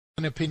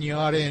in a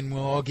pinata and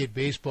we'll all get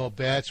baseball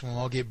bats and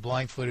we'll all get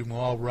blindfolded and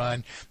we'll all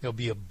run. There'll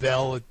be a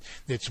bell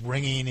that's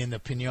ringing in the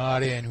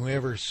pinata, and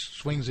whoever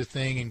swings the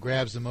thing and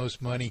grabs the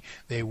most money,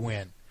 they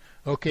win.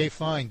 Okay,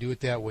 fine, do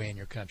it that way in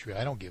your country.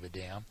 I don't give a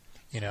damn,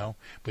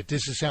 But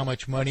this is how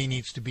much money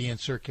needs to be in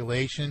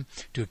circulation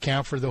to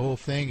account for the whole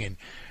thing, and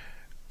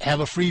have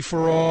a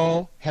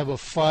free-for-all, have a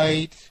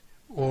fight,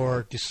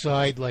 or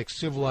decide like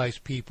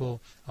civilized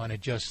people on a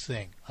just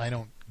thing. I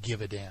don't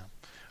give a damn.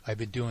 I've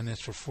been doing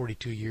this for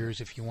 42 years.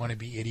 If you want to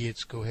be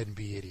idiots, go ahead and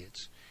be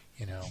idiots,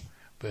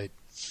 But,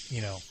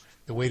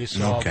 the way to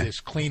solve this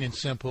clean and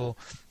simple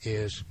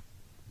is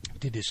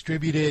to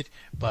distribute it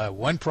by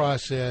one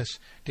process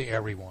to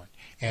everyone.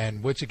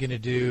 And what's it going to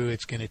do?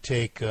 It's going to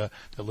take the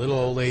little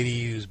old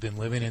lady who's been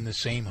living in the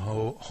same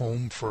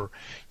home for,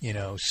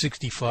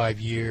 65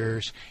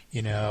 years.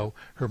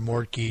 Her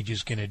mortgage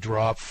is going to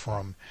drop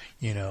from,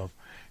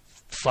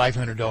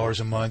 $500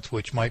 a month,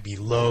 which might be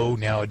low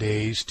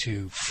nowadays,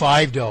 to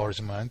 $5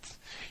 a month.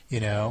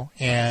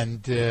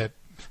 And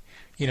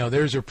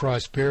there's her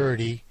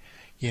prosperity,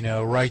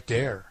 right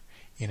there.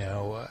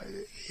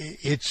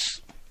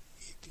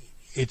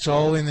 It's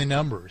all in the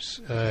numbers.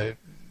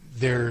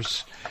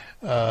 There's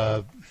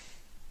a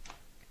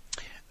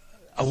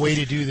way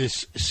to do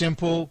this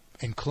simple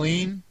and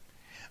clean,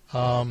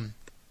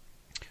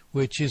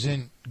 which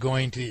isn't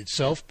going to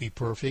itself be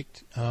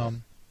perfect,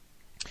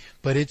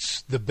 but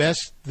it's the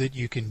best that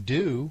you can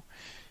do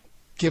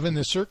given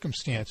the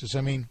circumstances.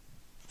 I mean,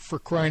 for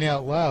crying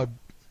out loud,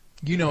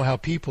 you know how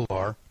people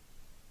are.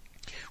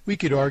 We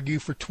could argue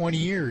for 20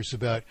 years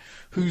about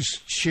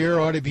whose share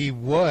ought to be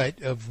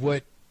what of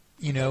what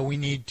we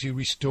need to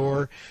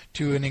restore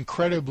to an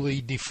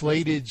incredibly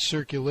deflated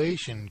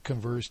circulation,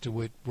 converse to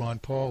what Ron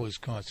Paul is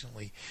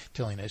constantly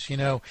telling us.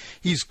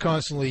 He's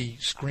constantly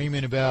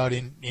screaming about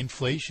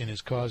inflation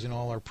is causing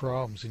all our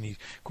problems, and he,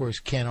 of course,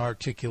 can't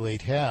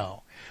articulate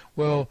how.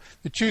 Well,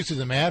 the truth of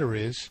the matter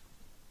is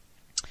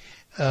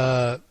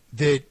that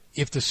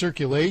if the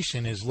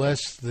circulation is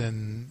less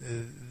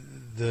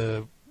than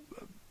the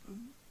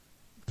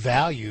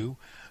value,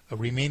 a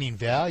remaining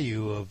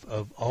value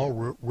of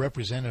all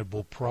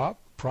representable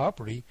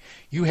property,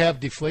 you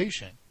have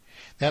deflation.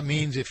 That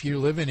means if you're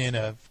living in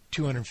a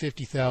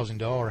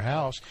 $250,000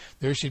 house,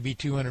 there should be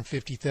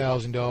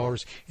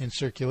 $250,000 in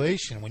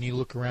circulation. When you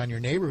look around your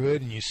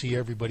neighborhood and you see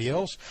everybody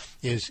else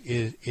is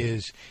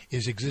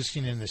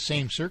existing in the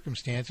same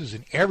circumstances,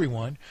 and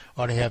everyone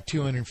ought to have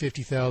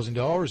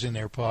 $250,000 in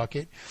their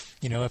pocket,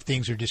 if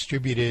things are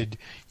distributed,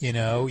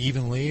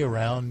 evenly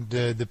around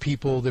the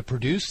people that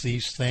produce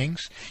these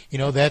things,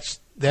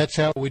 that's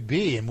how it would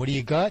be. And what do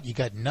you got? You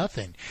got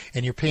nothing.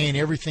 And you're paying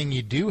everything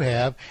you do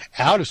have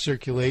out of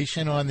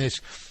circulation on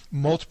this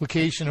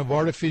multiplication of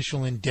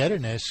artificial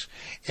indebtedness.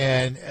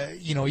 And,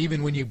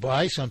 even when you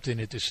buy something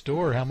at the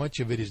store, how much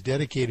of it is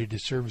dedicated to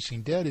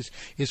servicing debt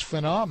is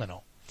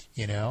phenomenal.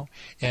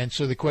 And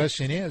so the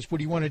question is, what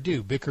do you want to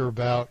do? Bicker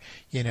about,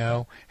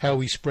 how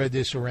we spread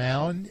this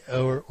around,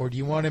 or do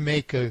you want to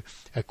make a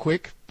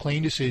quick,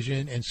 plain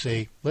decision and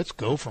say, let's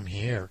go from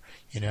here?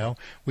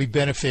 We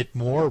benefit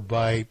more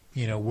by,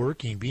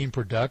 working, being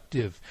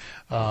productive,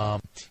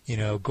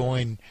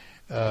 going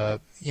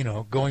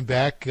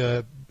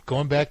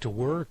back to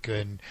work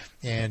and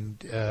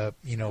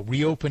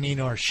reopening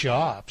our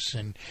shops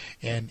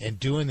and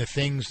doing the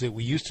things that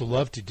we used to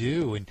love to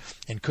do and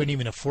couldn't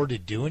even afford to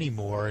do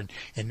anymore,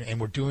 and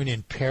we're doing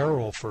in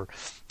peril for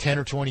 10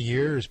 or 20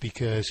 years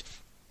because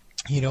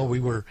we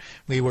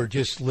were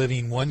just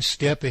living one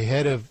step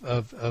ahead of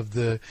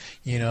the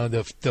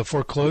the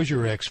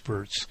foreclosure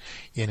experts.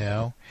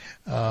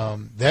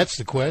 That's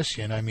the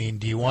question. I mean,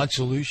 do you want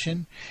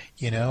solution?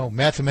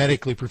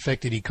 Mathematically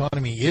perfected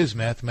economy is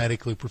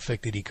mathematically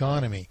perfected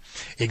economy.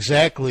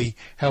 Exactly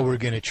how we're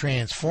going to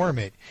transform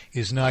it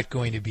is not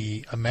going to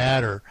be a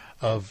matter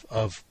of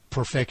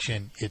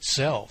perfection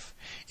itself.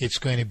 It's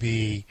going to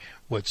be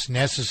what's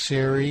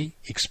necessary,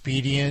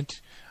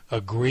 expedient,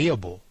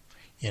 agreeable.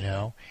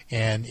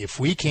 And if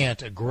we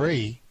can't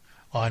agree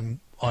on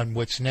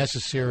what's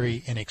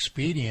necessary and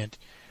expedient,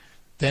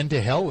 then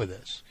to hell with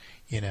us.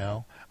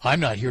 I'm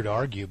not here to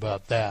argue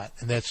about that,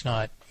 and that's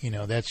not,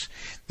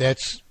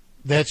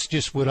 that's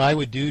just what I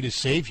would do to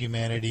save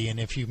humanity. And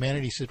if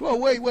humanity said, "Well,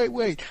 wait,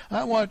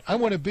 I want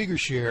a bigger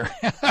share,"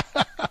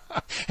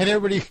 and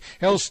everybody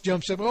else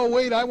jumps up, "Oh,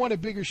 wait, I want a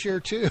bigger share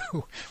too."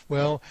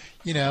 Well,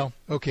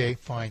 okay,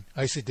 fine,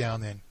 I sit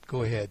down then.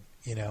 Go ahead.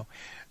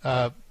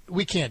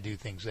 We can't do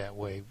things that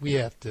way. We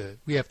have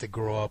to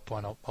grow up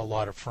on a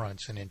lot of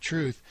fronts. And in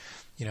truth,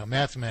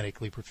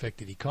 mathematically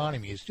perfected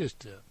economy is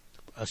just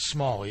a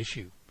small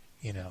issue,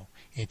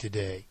 in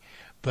today.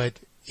 But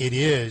it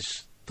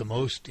is the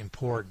most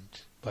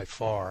important by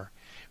far,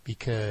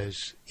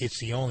 because it's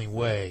the only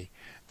way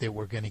that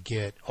we're going to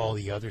get all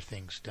the other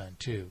things done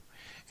too.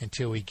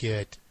 Until we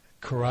get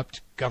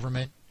corrupt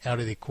government out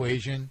of the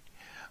equation,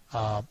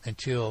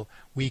 until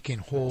we can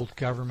hold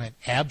government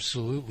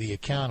absolutely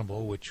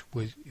accountable, which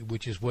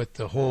is what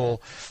the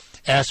whole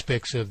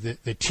aspects of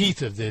the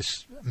teeth of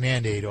this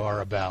mandate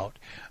are about,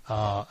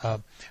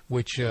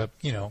 which are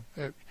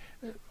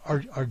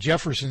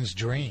Jefferson's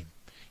dream.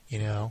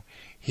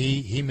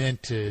 He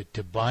meant to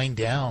bind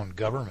down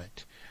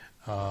government,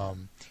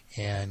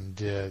 and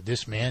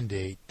this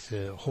mandate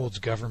holds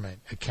government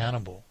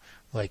accountable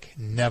like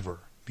never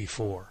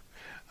before.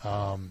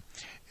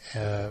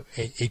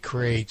 It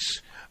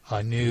creates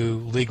a new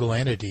legal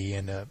entity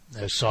and a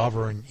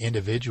sovereign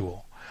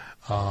individual.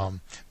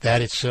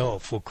 That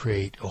itself will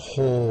create a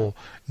whole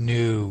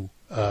new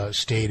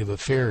state of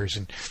affairs.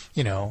 And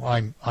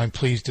I'm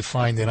pleased to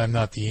find that I'm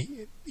not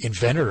the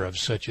inventor of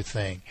such a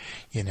thing.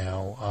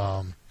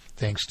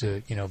 Thanks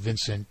to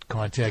Vincent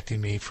contacting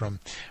me from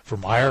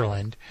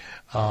Ireland.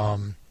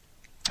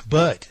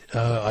 But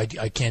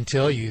I can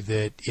tell you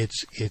that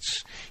it's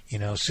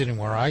sitting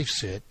where I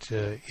sit,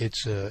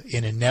 it's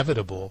an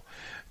inevitable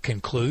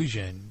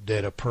conclusion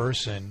that a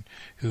person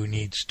who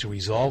needs to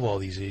resolve all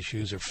these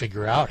issues or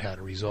figure out how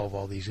to resolve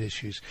all these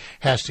issues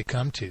has to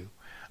come to.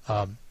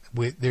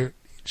 With their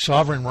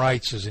sovereign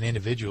rights as an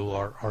individual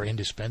are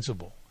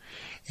indispensable,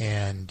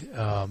 and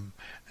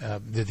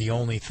they're the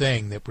only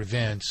thing that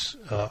prevents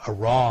a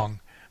wrong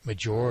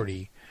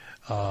majority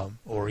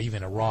or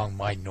even a wrong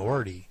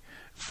minority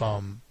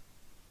from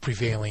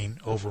prevailing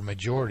over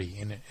majority.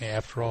 And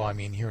after all,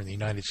 here in the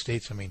United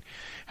States,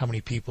 how many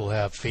people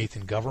have faith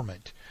in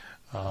government?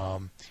 I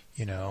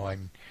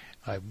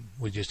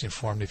was just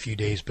informed a few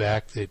days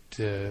back that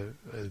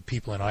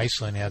people in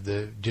Iceland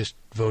just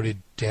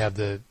voted to have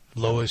the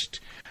lowest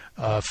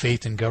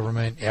faith in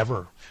government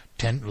ever,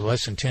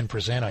 less than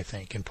 10%, I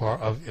think,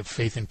 of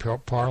faith in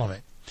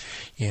Parliament.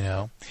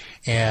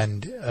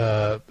 And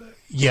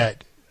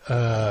yet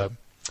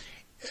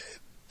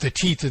the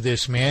teeth of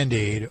this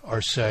mandate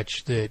are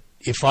such that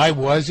if I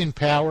was in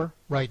power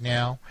right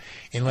now,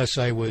 unless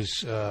I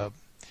was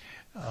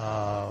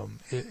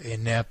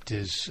inept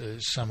as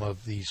some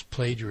of these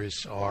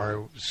plagiarists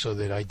are, so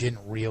that I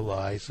didn't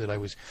realize that I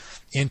was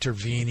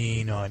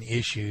intervening on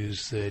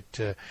issues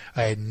that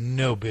I had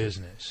no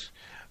business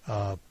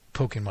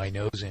poking my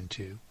nose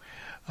into,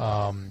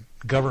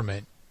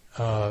 government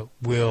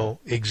will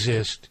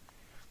exist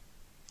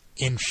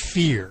in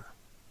fear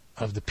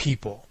of the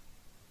people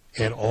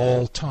at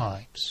all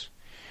times.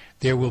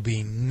 There will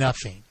be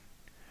nothing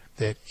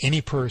that any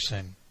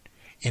person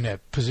in a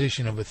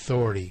position of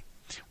authority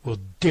will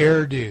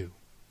dare do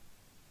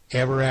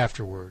ever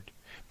afterward,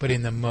 but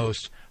in the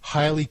most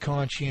highly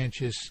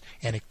conscientious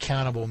and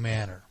accountable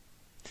manner.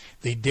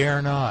 They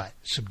dare not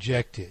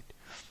subject it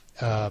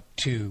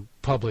to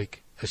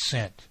public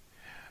assent,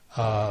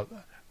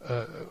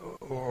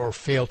 or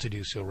fail to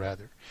do so,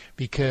 rather,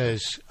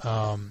 because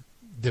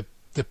the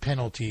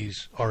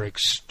penalties are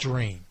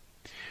extreme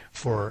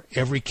for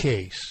every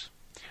case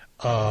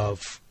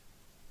of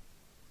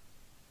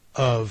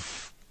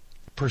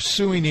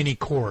pursuing any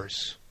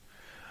course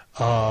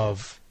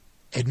of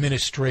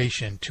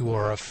administration to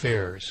our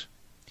affairs,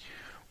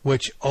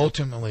 which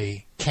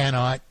ultimately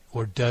cannot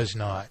or does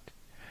not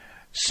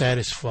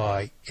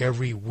satisfy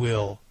every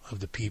will of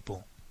the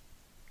people.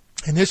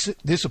 And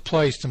this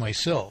applies to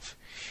myself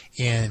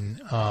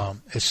in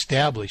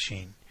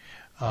establishing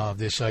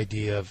this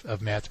idea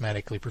of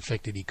mathematically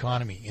perfected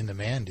economy in the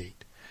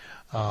mandate.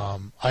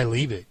 I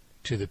leave it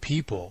to the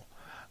people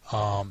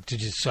to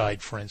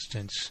decide, for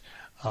instance,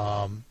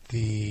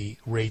 the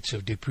rates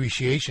of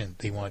depreciation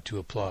they want to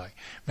apply.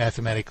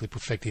 Mathematically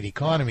perfected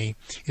economy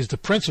is the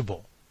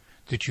principle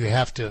that you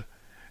have to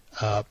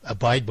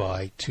abide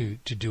by to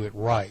do it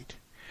right.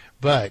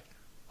 But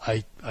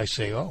I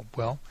say, oh,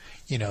 well,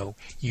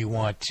 you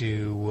want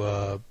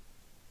to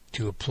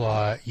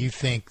apply, you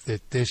think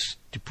that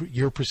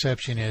your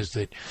perception is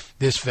that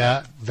this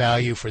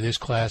value for this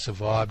class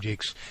of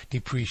objects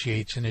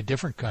depreciates in a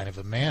different kind of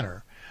a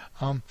manner.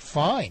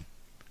 Fine.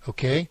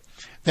 Okay?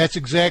 That's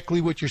exactly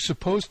what you're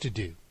supposed to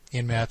do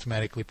in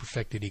mathematically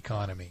perfected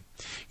economy.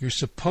 You're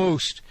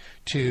supposed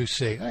to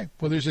say, hey,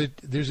 well, there's a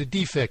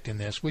defect in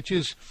this which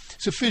is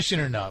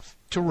sufficient enough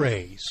to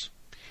raise.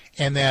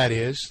 And that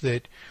is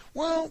that,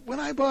 well, when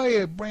I buy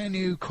a brand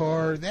new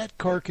car, that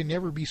car can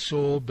never be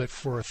sold but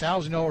for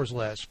 $1,000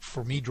 less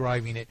for me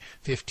driving it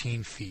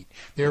 15 feet.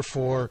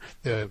 Therefore,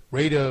 the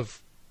rate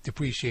of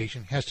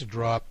depreciation has to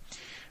drop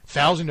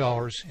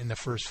 $1,000 in the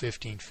first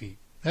 15 feet.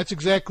 That's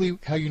exactly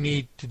how you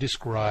need to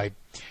describe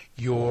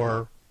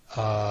your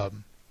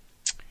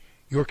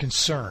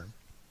concern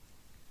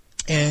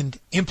and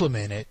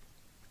implement it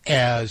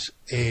as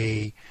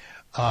a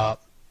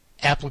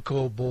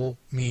applicable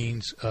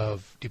means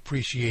of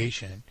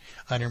depreciation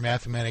under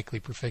mathematically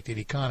perfected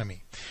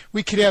economy.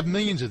 We could have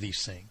millions of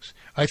these things.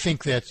 I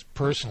think that's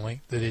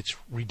personally that it's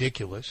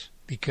ridiculous,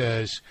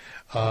 because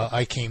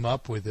I came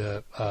up with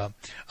a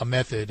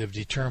method of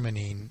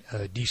determining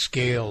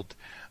descaled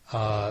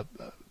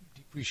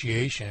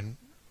depreciation,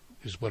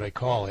 is what I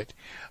call it,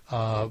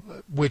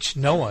 which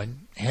no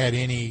one had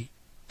any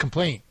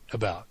complaint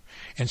about.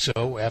 And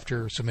so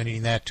after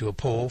submitting that to a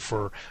poll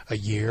for a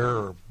year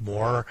or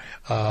more,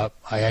 I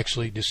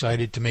actually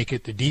decided to make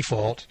it the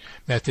default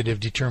method of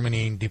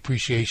determining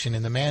depreciation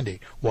in the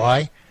mandate.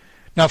 Why?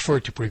 Not for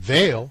it to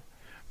prevail,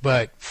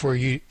 but for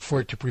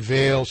it to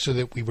prevail so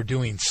that we were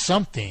doing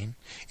something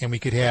and we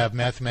could have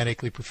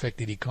mathematically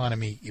perfected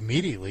economy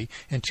immediately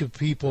until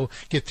people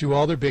get through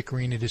all their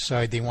bickering and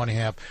decide they want to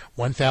have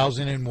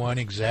 1001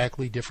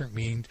 exactly different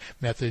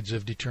methods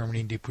of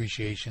determining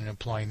depreciation and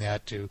applying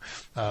that to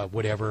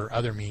whatever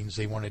other means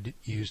they want to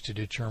use to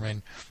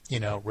determine,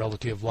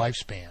 relative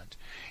lifespan.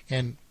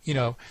 And,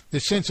 the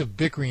sense of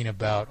bickering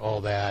about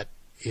all that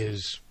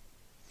is,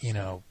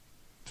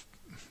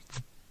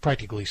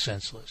 practically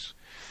senseless.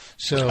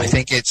 So I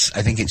think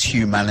it's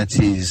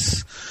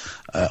humanity's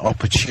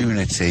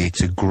opportunity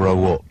to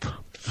grow up,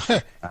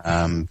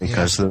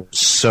 because there are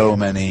so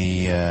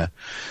many of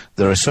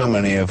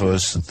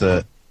us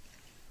that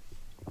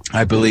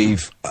I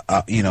believe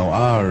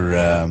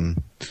are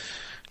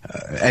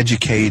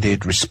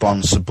educated,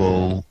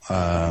 responsible,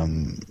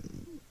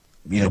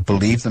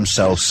 believe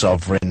themselves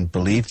sovereign,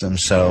 believe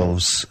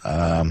themselves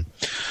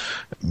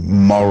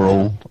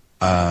moral,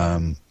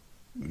 and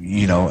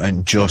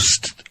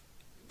just.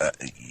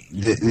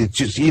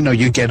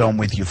 You get on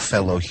with your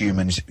fellow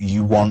humans.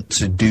 You want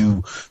to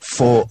do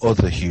for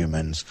other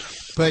humans.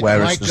 But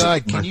my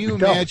God, can you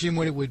imagine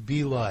what it would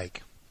be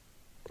like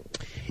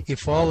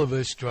if all of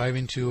us drive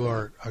into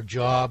our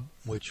job,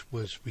 which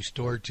was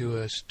restored to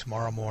us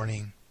tomorrow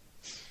morning,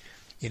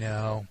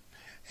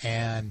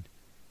 and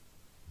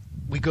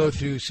we go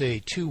through,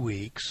 say, 2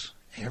 weeks,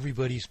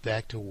 everybody's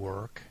back to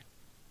work,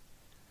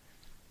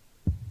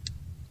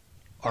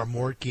 our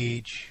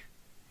mortgage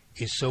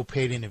is so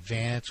paid in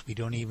advance we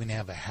don't even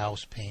have a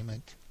house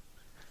payment.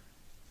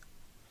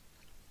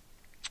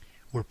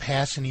 We're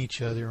passing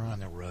each other on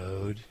the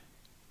road,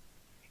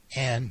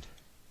 and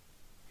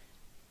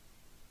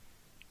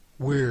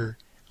we're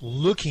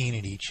looking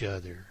at each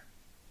other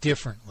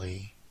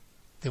differently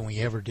than we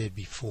ever did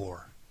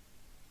before,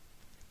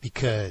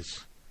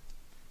 because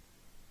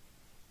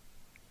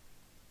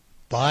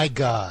by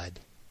God,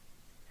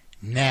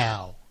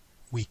 now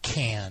we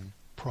can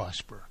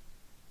prosper.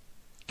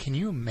 Can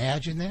you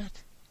imagine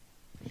that?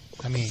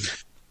 I mean,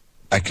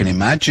 I can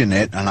imagine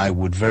it, and I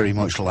would very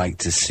much like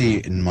to see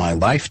it in my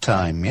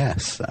lifetime,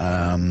 yes.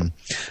 And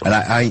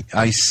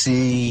I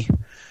see,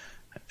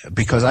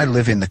 because I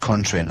live in the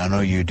country, and I know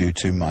you do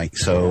too, Mike,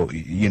 so,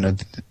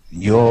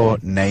 your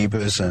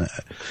neighbours,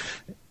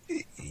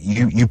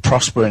 you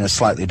prosper in a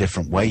slightly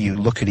different way. You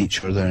look at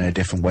each other in a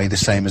different way, the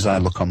same as I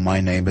look on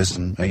my neighbours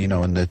and,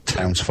 and the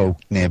townsfolk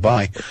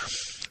nearby.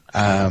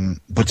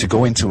 But to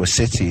go into a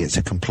city, it's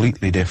a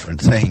completely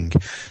different thing.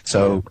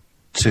 So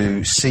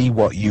to see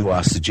what you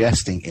are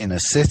suggesting in a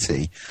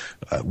city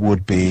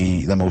would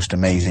be the most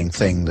amazing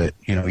thing that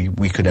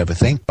we could ever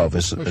think of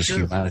as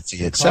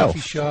humanity itself. Coffee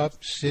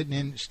shop,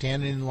 standing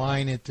in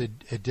line at the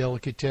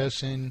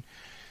delicatessen,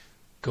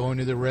 going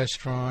to the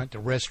restaurant. The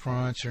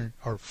restaurants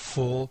are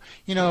full.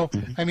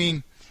 I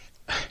mean,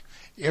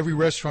 every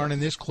restaurant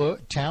in this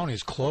town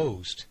is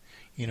closed.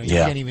 You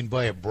can't even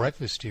buy a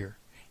breakfast here.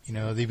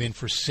 They've been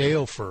for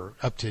sale for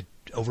up to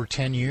over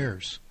 10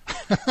 years.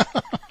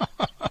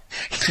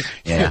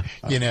 Yeah.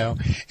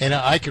 And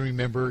I can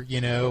remember,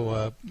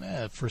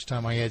 first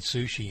time I had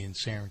sushi in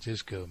San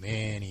Francisco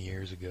many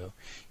years ago.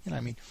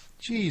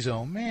 Geez,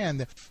 oh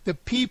man, the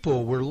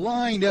people were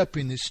lined up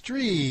in the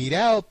street,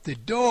 out the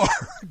door,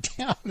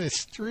 down the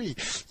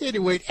street. You had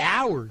to wait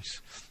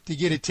hours to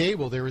get a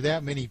table. There were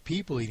that many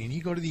people eating.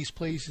 You go to these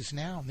places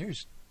now, and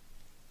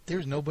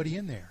there's nobody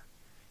in there,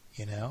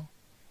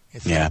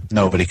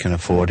 nobody can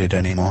afford it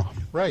anymore.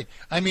 Right.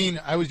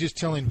 I was just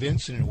telling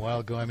Vincent a while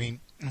ago,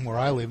 where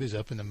I live is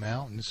up in the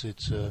mountains.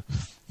 It's a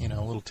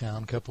little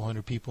town, a couple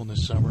hundred people in the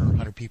summer,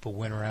 100 people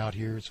winter out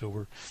here. It's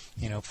over,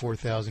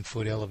 4,000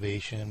 foot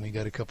elevation. We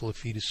got a couple of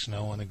feet of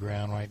snow on the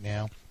ground right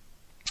now.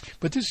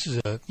 But this is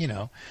a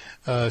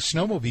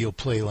snowmobile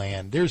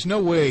playland. There's no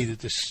way that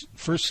this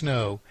first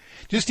snow,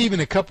 just even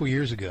a couple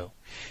years ago,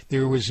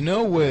 there was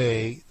no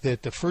way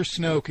that the first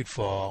snow could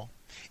fall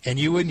and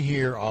you wouldn't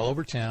hear all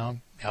over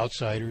town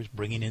outsiders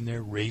bringing in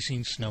their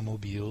racing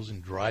snowmobiles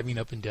and driving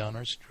up and down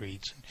our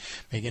streets and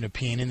making a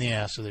pain in the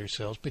ass of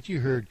themselves. But you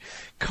heard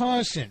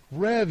constant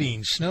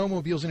revving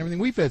snowmobiles and everything.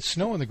 We've had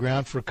snow on the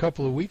ground for a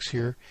couple of weeks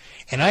here,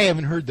 and I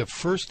haven't heard the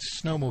first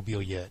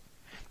snowmobile yet.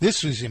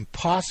 This was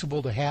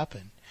impossible to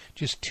happen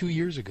just 2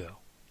 years ago.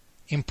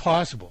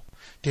 Impossible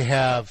to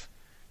have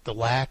the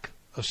lack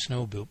of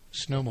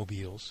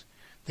snowmobiles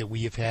that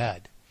we have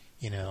had,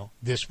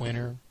 this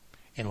winter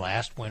and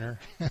last winter.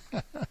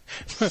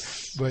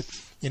 But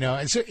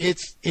and so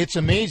it's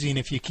amazing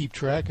if you keep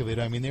track of it.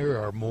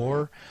 There are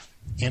more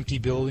empty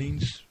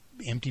buildings,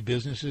 empty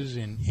businesses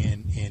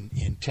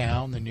in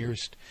town, the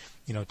nearest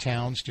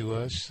towns to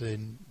us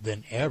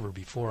than ever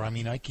before.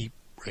 I keep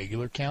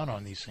regular count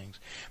on these things.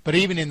 But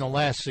even in the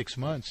last 6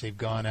 months, they've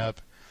gone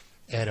up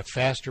at a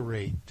faster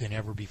rate than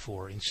ever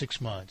before. In 6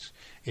 months,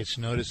 it's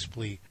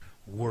noticeably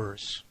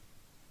worse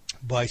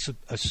by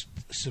a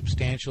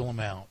substantial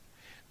amount.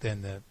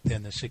 than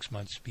the 6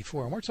 months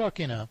before. And we're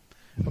talking a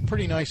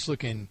pretty nice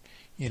looking,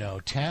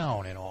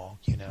 town and all,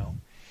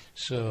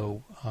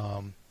 So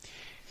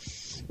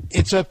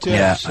it's up to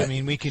us. I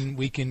mean, we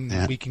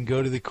can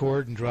go to the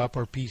court and drop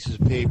our pieces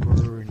of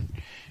paper and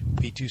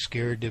be too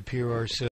scared to appear ourselves.